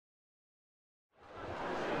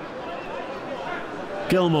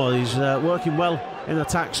Gilmore, he's working well in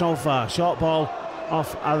attack so far. Short ball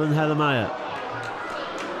off Aaron Hedemeyer.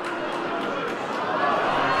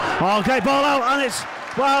 Oh, great ball out, and it's,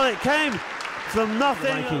 well, it came from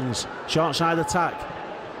nothing. Vikings, short side attack.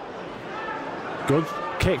 Good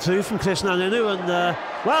kick through from Chris Naninu, and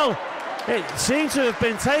well, it seemed to have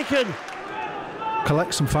been taken.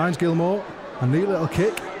 Collects and finds Gilmore. A neat little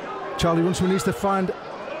kick. Charlie Runciman needs to find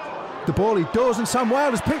the ball. He does, and Sam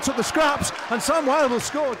Wilde has picked up the scraps, and Sam Wilde will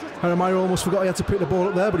score. Hedemeyer almost forgot he had to pick the ball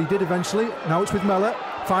up there, but he did eventually. Now it's with Mellor.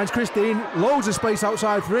 Finds Christine. Loads of space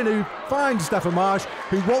outside for Inu. Finds Stefan Marsh,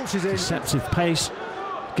 who waltzes in. Deceptive pace.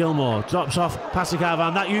 Gilmore drops off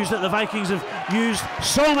Pasigarvan. That used that the Vikings have used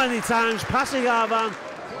so many times. Pasigarvan.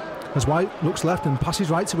 As White looks left and passes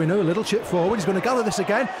right to Inu, a little chip forward. He's going to gather this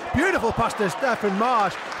again. Beautiful pass to Stefan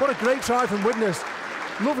Marsh. What a great try from Widnes.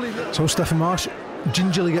 Lovely. So Stefan Marsh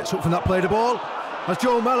gingerly gets up from that play the ball. As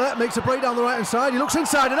Joe Mellor makes a break down the right hand side. He looks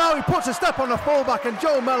inside and now he puts a step on the fullback, and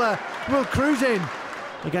Joe Mellor will cruise in.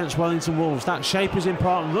 Against Wellington Wolves, that shape is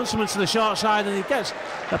important. Runciman to the short side and he gets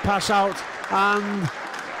the pass out, and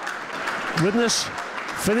Widnes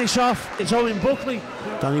finish off. It's Owen Buckley.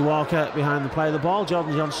 Danny Walker behind the play of the ball.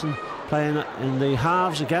 Jordan Johnson playing in the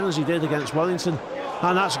halves again as he did against Wellington,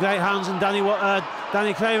 and that's great hands, and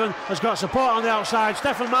Danny Craven has got support on the outside.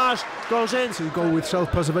 Stefan Marsh goes in. To go with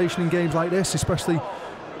self-preservation in games like this, especially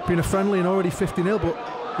being a friendly and already 50-0, but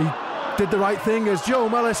he did the right thing as Joe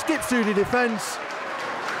Mellor skips through the defence,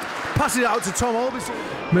 passes it out to Tom Orbison.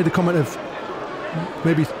 Made the comment of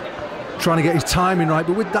maybe trying to get his timing right,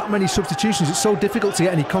 but with that many substitutions it's so difficult to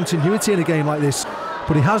get any continuity in a game like this,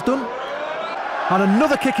 but he has done. And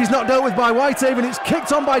another kick is not dealt with by Whitehaven. It's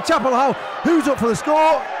kicked on by Chapel Howe. Who's up for the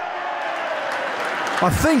score? I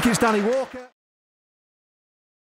think it's Danny Walker.